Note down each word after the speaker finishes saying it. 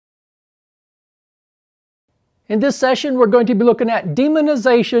In this session, we're going to be looking at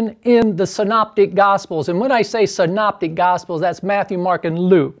demonization in the Synoptic Gospels. And when I say Synoptic Gospels, that's Matthew, Mark, and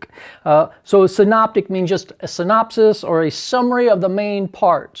Luke. So synoptic means just a synopsis or a summary of the main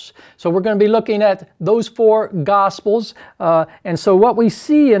parts. So we're going to be looking at those four Gospels. And so what we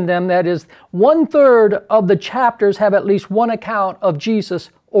see in them, that is 1/3 of the chapters have at least one account of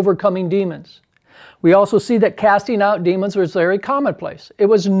Jesus overcoming demons. We also see that casting out demons was very commonplace. It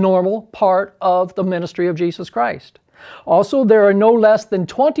was a normal part of the ministry of Jesus Christ. Also, there are no less than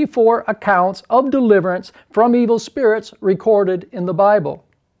 24 accounts of deliverance from evil spirits recorded in the Bible.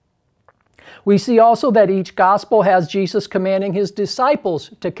 We see also that each gospel has Jesus commanding his disciples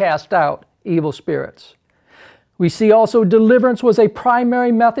to cast out evil spirits. We see also deliverance was a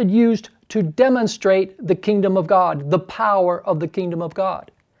primary method used to demonstrate the kingdom of God, the power of the kingdom of God.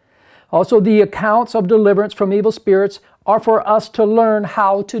 Also, the accounts of deliverance from evil spirits are for us to learn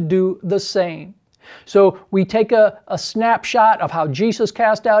how to do the same. So we take a snapshot of how Jesus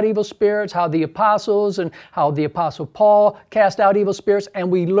cast out evil spirits, how the apostles and how the apostle Paul cast out evil spirits, and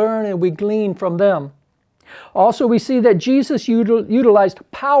we learn and we glean from them. Also, we see that Jesus utilized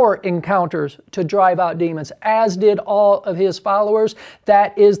power encounters to drive out demons, as did all of his followers.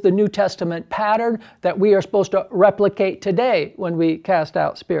 That is the New Testament pattern that we are supposed to replicate today when we cast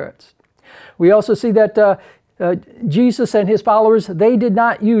out spirits. We also see that Jesus and his followers, they did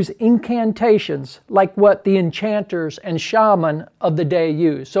not use incantations like what the enchanters and shaman of the day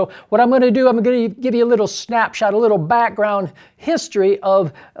used. So what I'm going to do, I'm going to give you a little snapshot, a little background history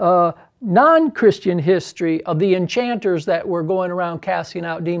of non-Christian history of the enchanters that were going around casting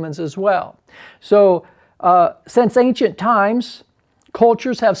out demons as well. So since ancient times,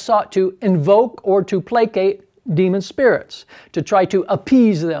 cultures have sought to invoke or to placate demon spirits, to try to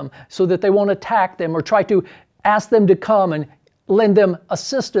appease them so that they won't attack them, or try to ask them to come and lend them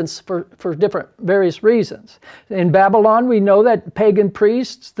assistance for different various reasons. In Babylon, we know that pagan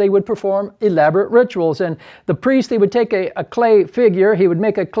priests, they would perform elaborate rituals, and the priest, they would take a clay figure, he would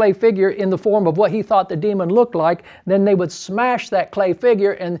make a clay figure in the form of what he thought the demon looked like, then they would smash that clay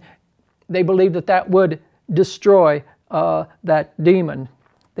figure, and they believed that that would destroy that demon.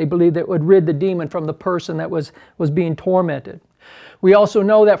 They believed that it would rid the demon from the person that was being tormented. We also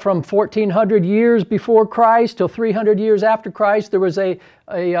know that from 1400 years before Christ till 300 years after Christ, there was a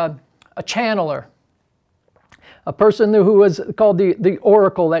channeler, a person who was called the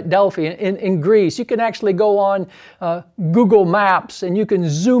oracle at Delphi in Greece. You can actually go on Google Maps and you can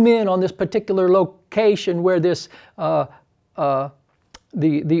zoom in on this particular location where this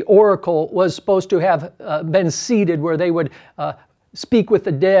the oracle was supposed to have been seated, where they would speak with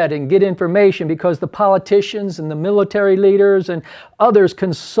the dead and get information, because the politicians and the military leaders and others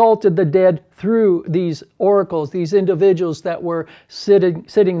consulted the dead through these oracles, these individuals that were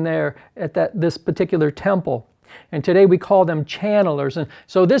sitting there at this particular temple. And today we call them channelers. And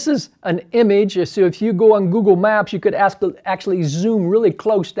so this is an image. So if you go on Google Maps, you could actually zoom really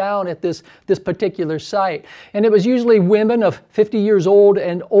close down at this particular site. And it was usually women of 50 years old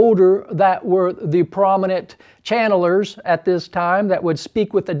and older that were the prominent channelers at this time, that would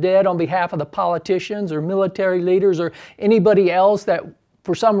speak with the dead on behalf of the politicians or military leaders or anybody else that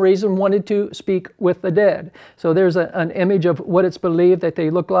for some reason wanted to speak with the dead. So there's an image of what it's believed that they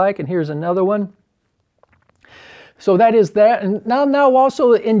look like. And here's another one. So that is that. And now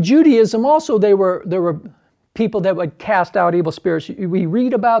also in Judaism, also there were people that would cast out evil spirits. We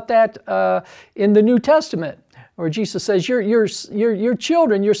read about that in the New Testament, where Jesus says, your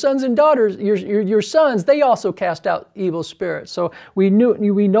children, your sons and daughters, your sons, they also cast out evil spirits. So we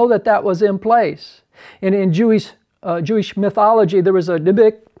know that was in place. And in Jewish mythology, there was a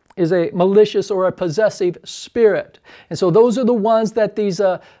Nibik, is a malicious or a possessive spirit. And so those are the ones that these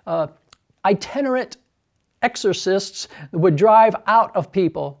itinerant exorcists would drive out of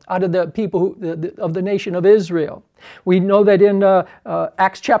people, out of the people of the nation of Israel. We know that in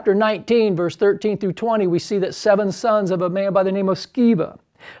Acts chapter 19, verse 13 through 20, we see that 7 sons of a man by the name of Sceva,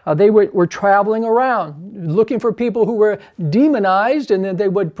 they were traveling around looking for people who were demonized, and then they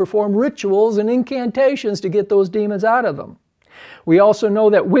would perform rituals and incantations to get those demons out of them. We also know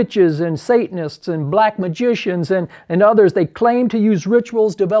that witches and Satanists and black magicians and others, they claim to use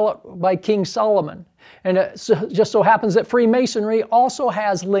rituals developed by King Solomon. And it just so happens that Freemasonry also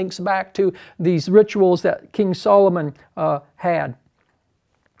has links back to these rituals that King Solomon had.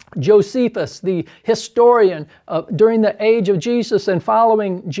 Josephus, the historian during the age of Jesus and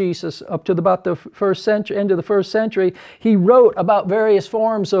following Jesus up to about the first century, end of the first century, he wrote about various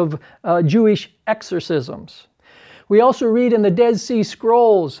forms of Jewish exorcisms. We also read in the Dead Sea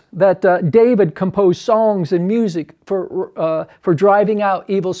Scrolls that David composed songs and music for driving out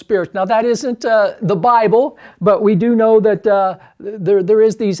evil spirits. Now that isn't the Bible, but we do know that there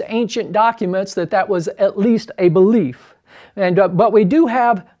is these ancient documents that was at least a belief. But we do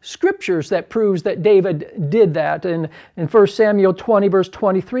have scriptures that proves that David did that. In 1 Samuel 20 verse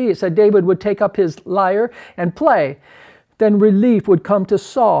 23 it said David would take up his lyre and play. Then relief would come to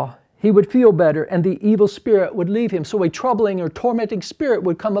Saul. He would feel better and the evil spirit would leave him. So a troubling or tormenting spirit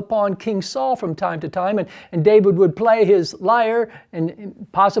would come upon King Saul from time to time, and David would play his lyre and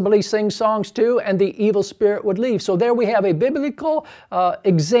possibly sing songs too, and the evil spirit would leave. So there we have a biblical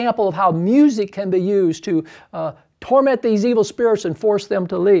example of how music can be used to torment these evil spirits and force them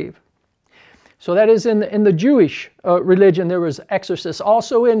to leave. So that is in the Jewish religion, there was exorcists.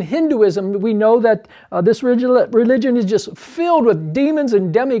 Also in Hinduism, we know that this religion is just filled with demons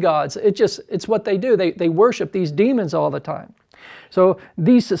and demigods. It's what they do. They worship these demons all the time. So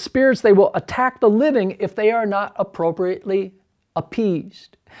these spirits, they will attack the living if they are not appropriately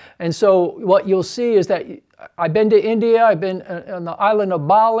appeased. And so what you'll see is that I've been to India, I've been on the island of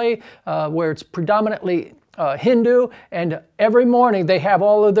Bali, where it's predominantly Hindu, and every morning they have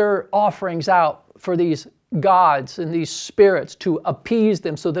all of their offerings out for these gods and these spirits to appease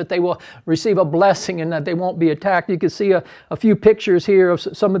them so that they will receive a blessing and that they won't be attacked. You can see a few pictures here of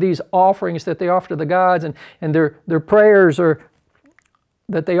some of these offerings that they offer to the gods, and their prayers are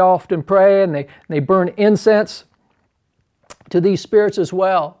that they often pray, and they burn incense to these spirits as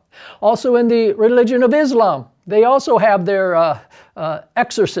well. Also in the religion of Islam, they also have their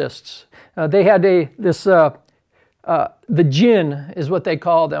exorcists. They had the jinn is what they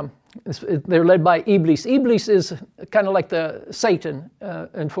call them. They're led by Iblis. Iblis is kind of like the Satan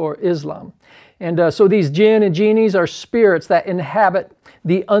and for Islam. And so these jinn and genies are spirits that inhabit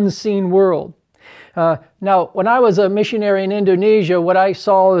the unseen world. Now, when I was a missionary in Indonesia, what I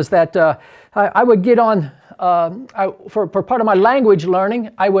saw is that I would get on, for part of my language learning,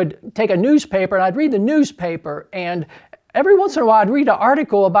 I would take a newspaper and I'd read the newspaper, and every once in a while I'd read an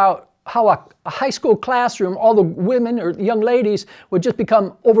article about how a high school classroom, all the women or young ladies would just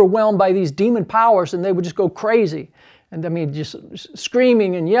become overwhelmed by these demon powers, and they would just go crazy. And I mean, just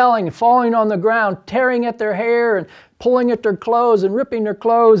screaming and yelling and falling on the ground, tearing at their hair and pulling at their clothes and ripping their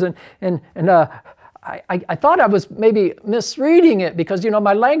clothes. I thought I was maybe misreading it because, you know,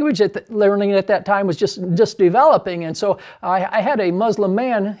 my language learning at that time was just developing. And so I had a Muslim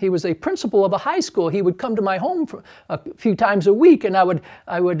man. He was a principal of a high school. He would come to my home for a few times a week, and I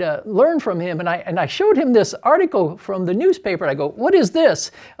would learn from him. And I showed him this article from the newspaper. I go, "What is this?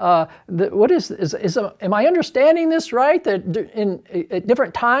 Am I understanding this right? That at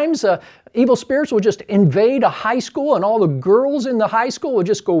different times evil spirits will just invade a high school, and all the girls in the high school will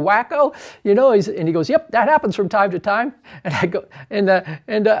just go wacko, you know?" And he goes, "Yep, that happens from time to time." And I go,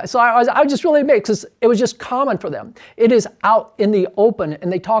 so I was just really amazed because it was just common for them. It is out in the open,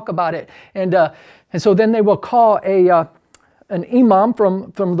 and they talk about it. And so then they will call an imam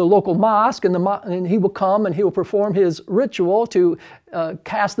from the local mosque, and he will come and he will perform his ritual to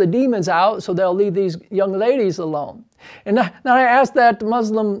cast the demons out, so they'll leave these young ladies alone. And now I asked that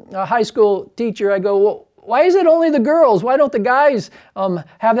Muslim high school teacher, I go, "Well, why is it only the girls? Why don't the guys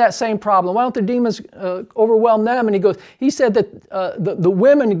have that same problem? Why don't the demons overwhelm them?" And he said that the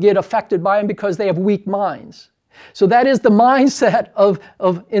women get affected by them because they have weak minds. So that is the mindset of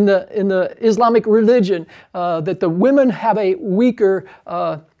in the Islamic religion, that the women have a weaker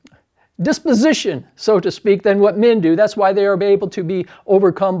disposition, so to speak, than what men do. That's why they are able to be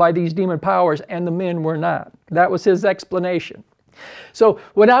overcome by these demon powers, and the men were not. That was his explanation. So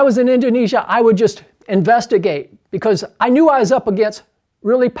when I was in Indonesia, I would just investigate because I knew I was up against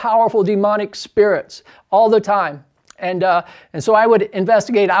really powerful demonic spirits all the time. And so I would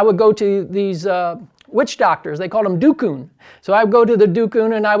investigate. I would go to these witch doctors. They called them dukun. So I would go to the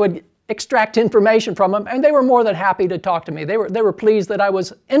dukun and I would extract information from them, and they were more than happy to talk to me. They were pleased that I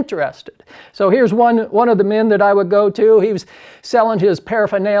was interested. So here's one of the men that I would go to. He was selling his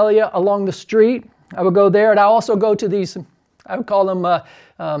paraphernalia along the street. I would go there, and I also go to these, I would call them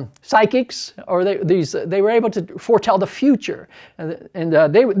psychics, or they were able to foretell the future.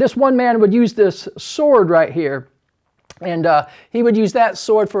 This one man would use this sword right here, and he would use that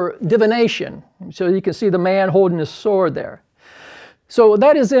sword for divination. So you can see the man holding his sword there. So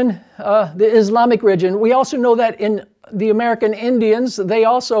that is in the Islamic religion. We also know that in the American Indians, they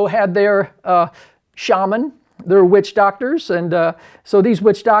also had their shaman, their witch doctors. And so these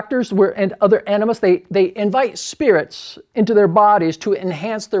witch doctors and other animists, they invite spirits into their bodies to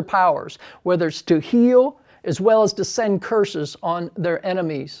enhance their powers, whether it's to heal as well as to send curses on their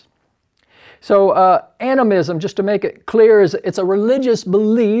enemies. So animism, just to make it clear, is it's a religious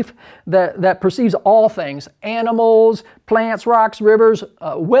belief that perceives all things: animals, plants, rocks, rivers,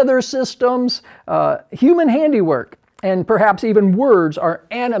 weather systems, human handiwork, and perhaps even words are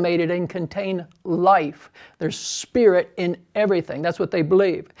animated and contain life. There's spirit in everything. That's what they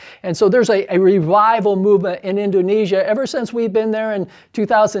believe. And so there's a revival movement in Indonesia. Ever since we've been there in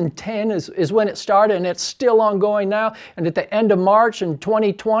 2010 is when it started, and it's still ongoing now. And at the end of March in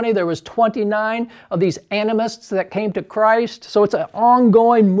 2020, there was 29 of these animists that came to Christ. So it's an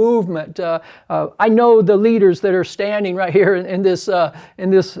ongoing movement. I know the leaders that are standing right here in this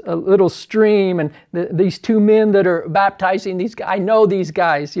little stream, and these two men that are baptizing these guys. I know these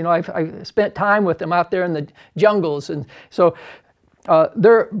guys. You know, I've spent time with them out there in the jungles, and so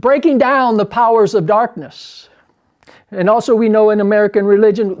they're breaking down the powers of darkness. And also we know in American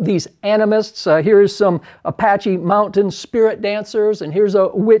religion, these animists, here's some Apache mountain spirit dancers, and here's a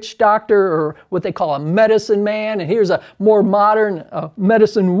witch doctor, or what they call a medicine man, and here's a more modern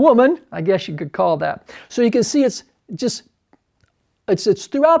medicine woman, I guess you could call that. So you can see it's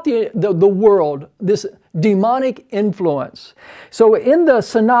throughout the world, this demonic influence. So in the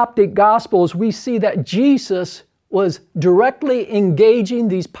Synoptic Gospels, we see that Jesus was directly engaging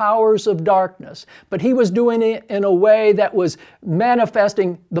these powers of darkness, but he was doing it in a way that was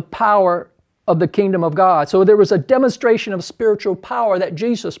manifesting the power of the kingdom of God. So there was a demonstration of spiritual power that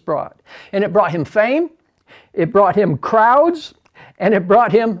Jesus brought, and it brought him fame, it brought him crowds, and it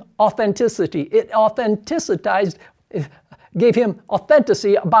brought him authenticity. It gave him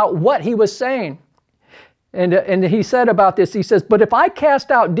authenticity about what he was saying. And he said about this, he says, "But if I cast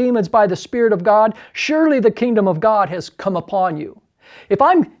out demons by the Spirit of God, surely the kingdom of God has come upon you."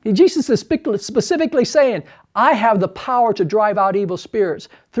 Jesus is specifically saying, I have the power to drive out evil spirits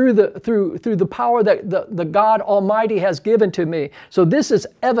through the power that the God Almighty has given to me. So this is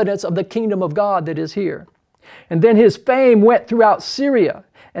evidence of the kingdom of God that is here. And then his fame went throughout Syria,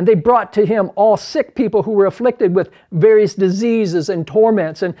 and they brought to him all sick people who were afflicted with various diseases and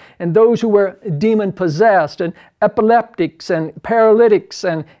torments, and those who were demon-possessed, and epileptics and paralytics,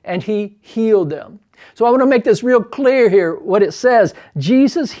 and he healed them. So I want to make this real clear here, what it says.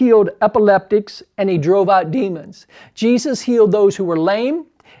 Jesus healed epileptics, and he drove out demons. Jesus healed those who were lame,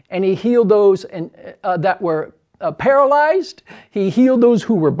 and he healed those that were paralyzed. He healed those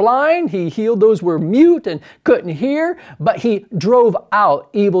who were blind. He healed those who were mute and couldn't hear, but he drove out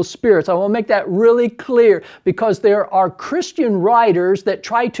evil spirits. I want to make that really clear, because there are Christian writers that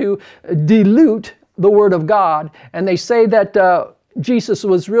try to dilute the Word of God, and they say that Jesus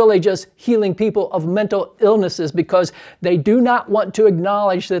was really just healing people of mental illnesses, because they do not want to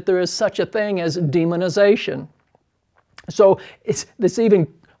acknowledge that there is such a thing as demonization. So it's even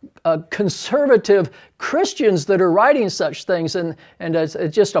conservative Christians that are writing such things, and it's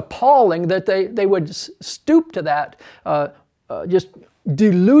just appalling that they would stoop to that, just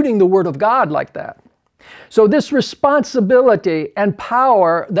diluting the Word of God like that. So this responsibility and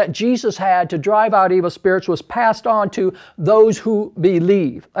power that Jesus had to drive out evil spirits was passed on to those who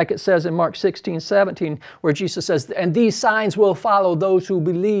believe, like it says in Mark 16:17, where Jesus says, "And these signs will follow those who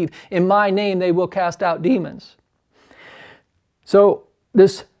believe. In my name they will cast out demons." So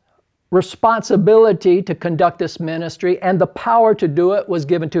this responsibility to conduct this ministry and the power to do it was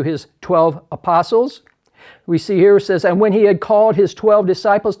given to his 12 apostles. We see here it says, "And when he had called his 12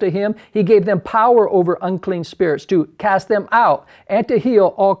 disciples to him, he gave them power over unclean spirits to cast them out and to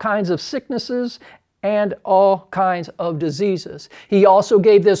heal all kinds of sicknesses and all kinds of diseases." He also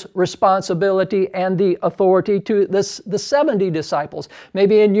gave this responsibility and the authority to the 70 disciples.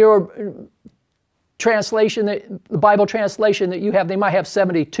 Maybe in your translation, the Bible translation that you have, they might have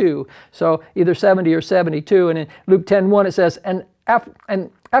 72. So either 70 or 72. And in Luke 10:1 it says, and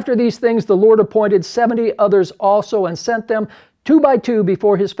after these things the Lord appointed 70 others also, and sent them 2 by 2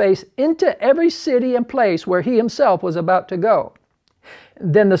 before his face into every city and place where he himself was about to go.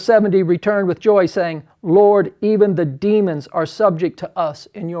 Then the 70 returned with joy, saying, "Lord, even the demons are subject to us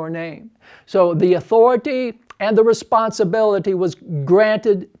in your name." So the authority and the responsibility was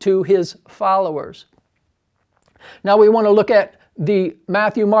granted to his followers. Now we want to look at the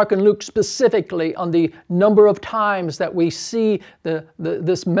Matthew, Mark, and Luke specifically on the number of times that we see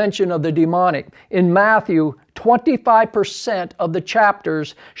this mention of the demonic. In Matthew, 25% of the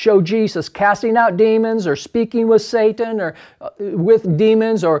chapters show Jesus casting out demons or speaking with Satan or with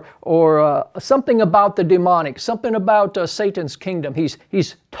demons or something about the demonic, something about Satan's kingdom.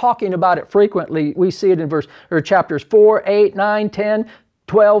 He's talking about it frequently. We see it in chapters 4, 8, 9, 10,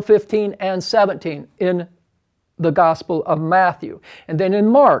 12, 15, and 17 in the Gospel of Matthew. And then in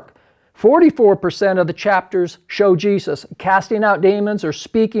Mark, 44% of the chapters show Jesus casting out demons or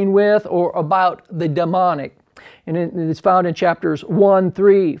speaking with or about the demonic. And it's found in chapters 1,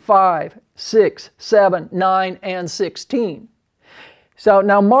 3, 5, 6, 7, 9, and 16. So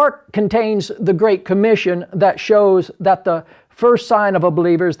now Mark contains the Great Commission that shows that the first sign of a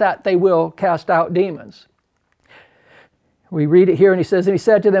believer is that they will cast out demons. We read it here and he says, and he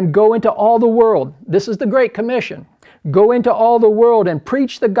said to them, go into all the world. This is the Great Commission. Go into all the world and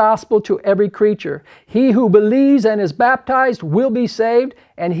preach the gospel to every creature. He who believes and is baptized will be saved,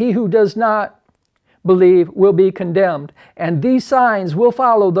 and he who does not believe will be condemned. And these signs will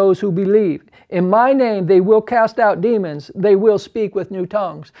follow those who believe. In my name they will cast out demons. They will speak with new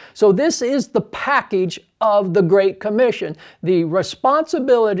tongues. So this is the package of the Great Commission, the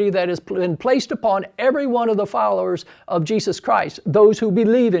responsibility that has been placed upon every one of the followers of Jesus Christ, those who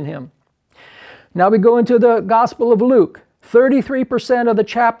believe in Him. Now we go into the Gospel of Luke. 33% of the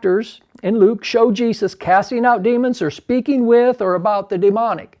chapters in Luke show Jesus casting out demons or speaking with or about the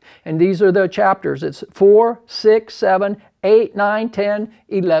demonic. And these are the chapters. It's 4, 6, 7, 8, 9, 10,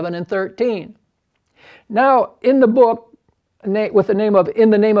 11, and 13. Now, in the book, with the name of In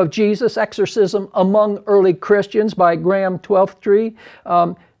the Name of Jesus, Exorcism Among Early Christians by Graham Twelftree,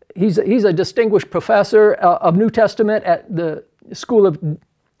 he's a distinguished professor of New Testament at the School of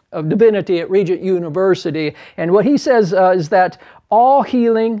Divinity at Regent University. And what he says is that all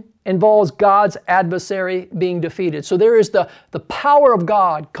healing involves God's adversary being defeated. So there is the power of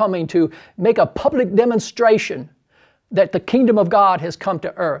God coming to make a public demonstration that the kingdom of God has come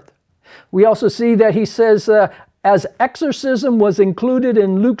to earth. We also see that he says, as exorcism was included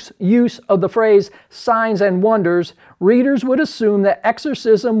in Luke's use of the phrase signs and wonders, readers would assume that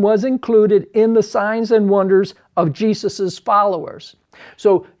exorcism was included in the signs and wonders of Jesus' followers.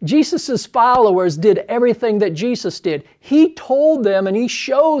 So Jesus' followers did everything that Jesus did. He told them and He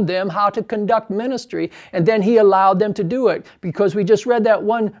showed them how to conduct ministry, and then He allowed them to do it, because we just read that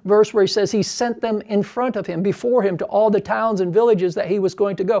one verse where He says He sent them in front of Him, before Him, to all the towns and villages that He was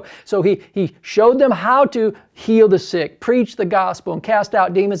going to go. So He showed them how to heal the sick, preach the gospel, and cast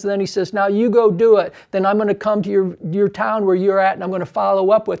out demons, and then He says, now you go do it. Then I'm going to come to your town where you're at, and I'm going to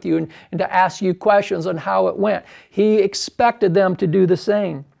follow up with you and to ask you questions on how it went. He expected them to do the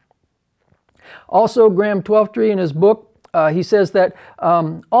same. Also, Graham Twelftree in his book, he says that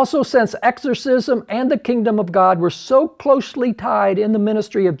also since exorcism and the kingdom of God were so closely tied in the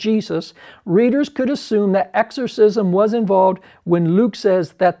ministry of Jesus, readers could assume that exorcism was involved when Luke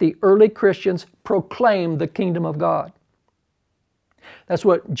says that the early Christians proclaimed the kingdom of God. That's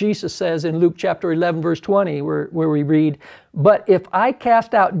what Jesus says in Luke chapter 11, verse 20, where we read, but if I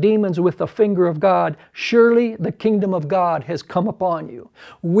cast out demons with the finger of God, surely the kingdom of God has come upon you.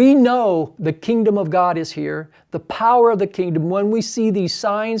 We know the kingdom of God is here, the power of the kingdom, when we see these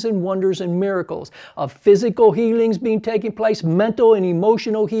signs and wonders and miracles of physical healings being taking place, mental and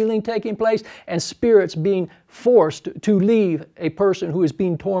emotional healing taking place, and spirits being forced to leave a person who is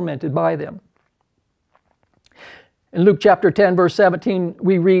being tormented by them. In Luke chapter 10, verse 17,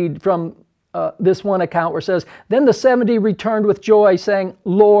 we read from this one account where it says, then the 70 returned with joy, saying,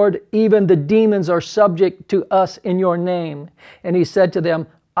 Lord, even the demons are subject to us in your name. And He said to them,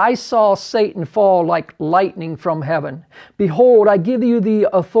 I saw Satan fall like lightning from heaven. Behold, I give you the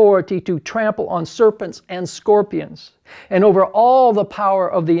authority to trample on serpents and scorpions, and over all the power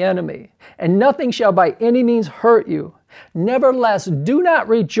of the enemy, and nothing shall by any means hurt you. Nevertheless, do not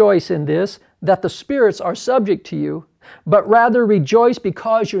rejoice in this, that the spirits are subject to you, but rather rejoice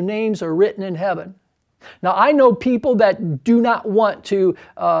because your names are written in heaven. Now, I know people that do not want to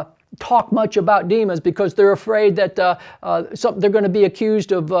talk much about demons because they're afraid that they're going to be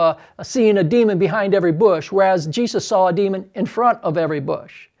accused of seeing a demon behind every bush, whereas Jesus saw a demon in front of every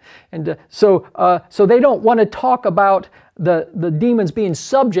bush. And so they don't want to talk about the demons being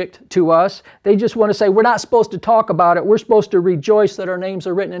subject to us. They just want to say, we're not supposed to talk about it. We're supposed to rejoice that our names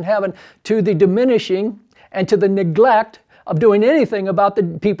are written in heaven, to the diminishing and to the neglect of doing anything about the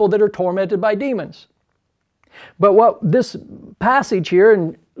people that are tormented by demons. But what this passage here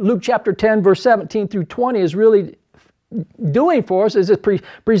in Luke chapter 10, verse 17 through 20 is really doing for us is it's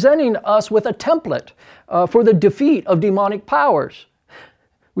presenting us with a template for the defeat of demonic powers.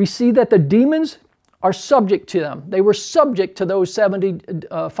 We see that the demons are subject to them. They were subject to those 70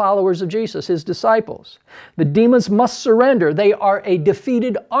 followers of Jesus, His disciples. The demons must surrender. They are a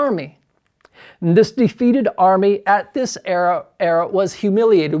defeated army. And this defeated army at this era was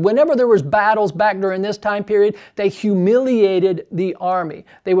humiliated. Whenever there was battles back during this time period, they humiliated the army.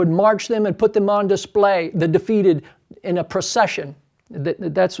 They would march them and put them on display, the defeated, in a procession.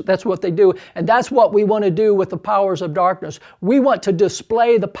 That's what they do. And that's what we want to do with the powers of darkness. We want to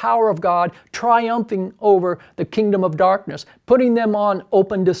display the power of God triumphing over the kingdom of darkness, putting them on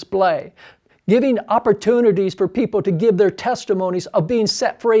open display, giving opportunities for people to give their testimonies of being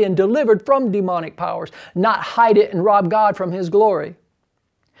set free and delivered from demonic powers, not hide it and rob God from His glory.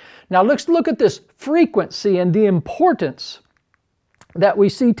 Now let's look at this frequency and the importance that we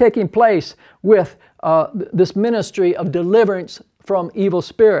see taking place with this ministry of deliverance from evil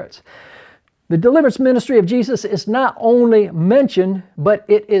spirits. The deliverance ministry of Jesus is not only mentioned, but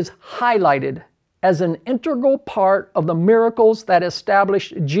it is highlighted as an integral part of the miracles that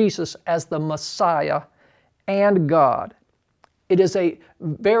established Jesus as the Messiah and God. It is a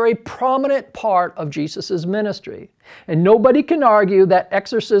very prominent part of Jesus' ministry. And nobody can argue that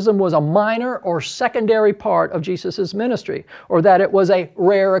exorcism was a minor or secondary part of Jesus' ministry, or that it was a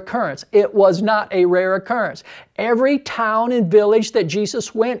rare occurrence. It was not a rare occurrence. Every town and village that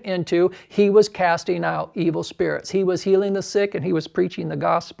Jesus went into, He was casting out evil spirits. He was healing the sick and He was preaching the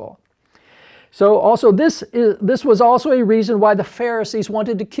gospel. So also this was also a reason why the Pharisees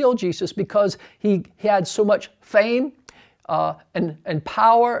wanted to kill Jesus, because he had so much fame and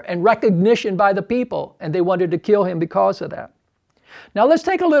power and recognition by the people, and they wanted to kill Him because of that. Now let's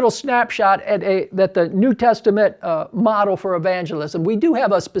take a little snapshot at the New Testament model for evangelism. We do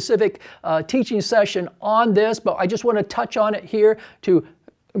have a specific teaching session on this, but I just want to touch on it here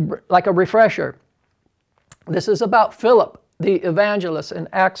like a refresher. This is about Philip, the evangelist, in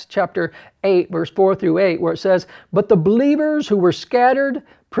Acts chapter 8, verse 4 through 8, where it says, "But the believers who were scattered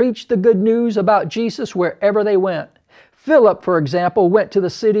preached the good news about Jesus wherever they went. Philip, for example, went to the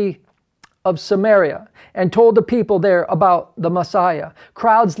city of Samaria and told the people there about the Messiah.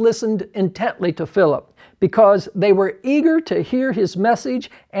 Crowds listened intently to Philip because they were eager to hear his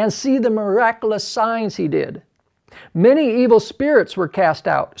message and see the miraculous signs he did. Many evil spirits were cast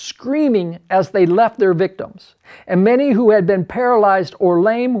out, screaming as they left their victims, and many who had been paralyzed or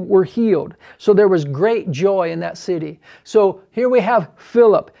lame were healed. So there was great joy in that city." So here we have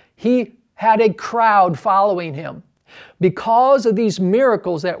Philip. He had a crowd following him because of these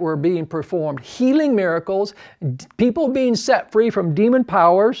miracles that were being performed, healing miracles, people being set free from demon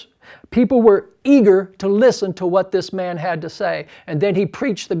powers. People were eager to listen to what this man had to say. And then he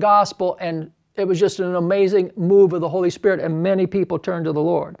preached the gospel, and it was just an amazing move of the Holy Spirit, and many people turned to the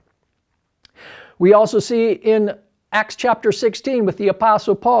Lord. We also see in Acts chapter 16 with the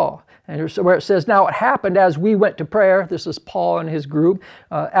Apostle Paul, and where it says, "Now it happened as we went to prayer," this is Paul and his group,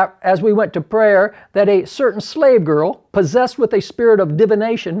 "as we went to prayer, that a certain slave girl, possessed with a spirit of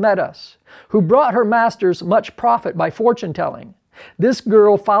divination, met us, who brought her masters much profit by fortune telling. This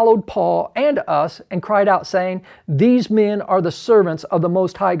girl followed Paul and us and cried out, saying, 'These men are the servants of the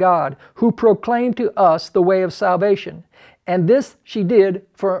Most High God, who proclaim to us the way of salvation.' And this she did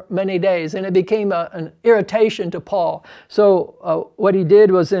for many days." And it became an irritation to Paul. So what he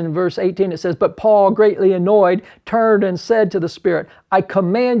did was in verse 18, it says, "But Paul, greatly annoyed, turned and said to the spirit, 'I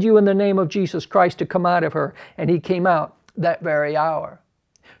command you in the name of Jesus Christ to come out of her.' And he came out that very hour."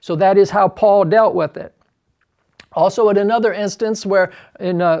 So that is how Paul dealt with it. Also at another instance where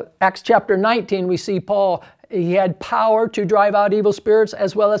in Acts chapter 19, we see Paul, he had power to drive out evil spirits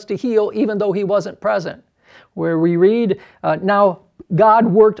as well as to heal, even though he wasn't present, where we read, "Now God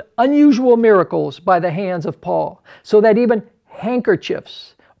worked unusual miracles by the hands of Paul, so that even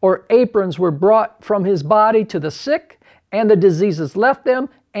handkerchiefs or aprons were brought from his body to the sick, and the diseases left them,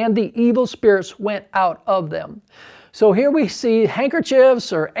 and the evil spirits went out of them." So here we see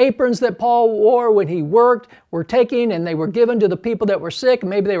handkerchiefs or aprons that Paul wore when he worked were taken and they were given to the people that were sick.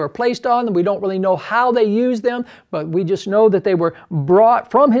 Maybe they were placed on them. We don't really know how they used them, but we just know that they were brought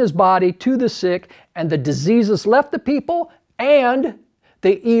from his body to the sick, and the diseases left the people, and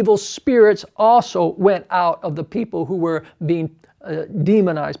the evil spirits also went out of the people who were being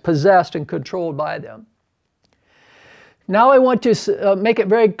demonized, possessed, and controlled by them. Now I want to make it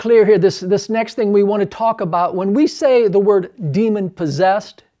very clear here, this next thing we want to talk about. When we say the word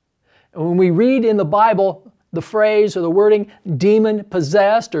demon-possessed, and when we read in the Bible the phrase or the wording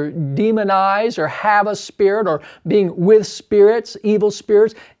demon-possessed or demonized or have a spirit or being with spirits, evil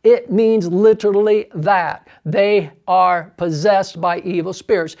spirits, it means literally that. They are possessed by evil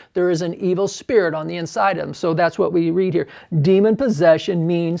spirits. There is an evil spirit on the inside of them. So that's what we read here. Demon possession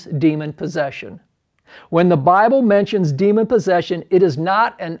means demon possession. When the Bible mentions demon possession, it is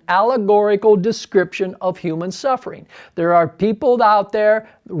not an allegorical description of human suffering. There are people out there,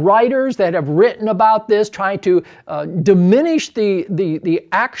 writers that have written about this, trying to diminish the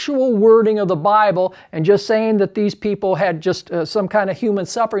actual wording of the Bible and just saying that these people had just some kind of human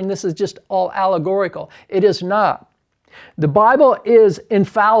suffering. This is just all allegorical. It is not. The Bible is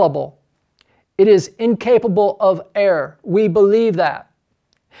infallible. It is incapable of error. We believe that.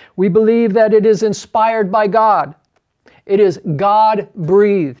 We believe that it is inspired by God. It is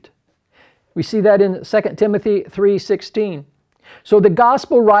God-breathed. We see that in 2 Timothy 3:16. So the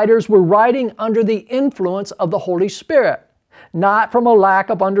gospel writers were writing under the influence of the Holy Spirit, not from a lack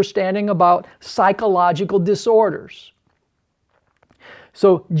of understanding about psychological disorders.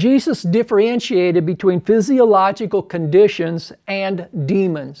 So Jesus differentiated between physiological conditions and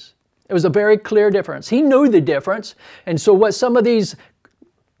demons. It was a very clear difference. He knew the difference. And so what some of these,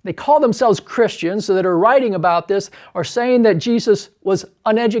 they call themselves Christians that are writing about this, are saying that Jesus was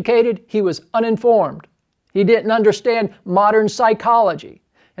uneducated, he was uninformed. He didn't understand modern psychology.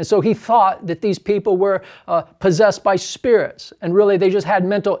 And so he thought that these people were possessed by spirits, and really they just had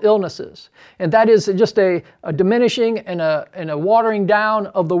mental illnesses. And that is just a diminishing and a watering down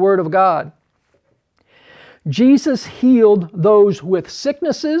of the Word of God. Jesus healed those with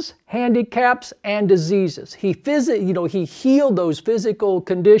sicknesses, handicaps, and diseases. He healed those physical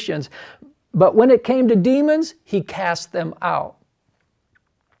conditions. But when it came to demons, he cast them out.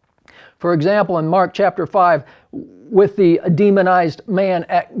 For example, in Mark chapter 5, with the demonized man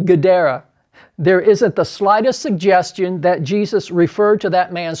at Gadara, there isn't the slightest suggestion that Jesus referred to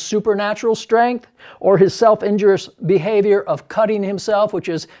that man's supernatural strength or his self-injurious behavior of cutting himself, which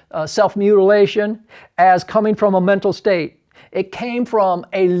is self-mutilation, as coming from a mental state. It came from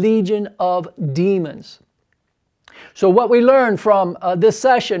a legion of demons. So what we learn from this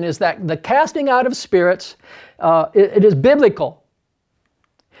session is that the casting out of spirits, it is biblical.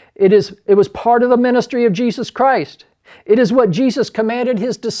 It was part of the ministry of Jesus Christ. It is what Jesus commanded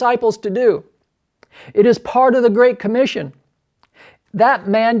his disciples to do. It is part of the Great Commission. That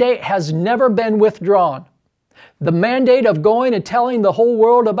mandate has never been withdrawn. The mandate of going and telling the whole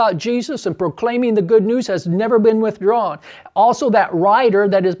world about Jesus and proclaiming the good news has never been withdrawn. Also, that rider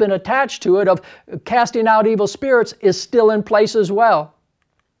that has been attached to it of casting out evil spirits is still in place as well.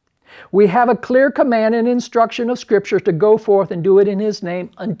 We have a clear command and instruction of Scripture to go forth and do it in His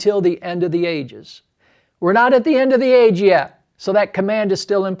name until the end of the ages. We're not at the end of the age yet, so that command is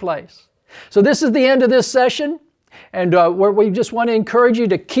still in place. So this is the end of this session, and we just want to encourage you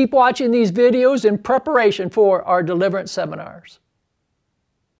to keep watching these videos in preparation for our deliverance seminars.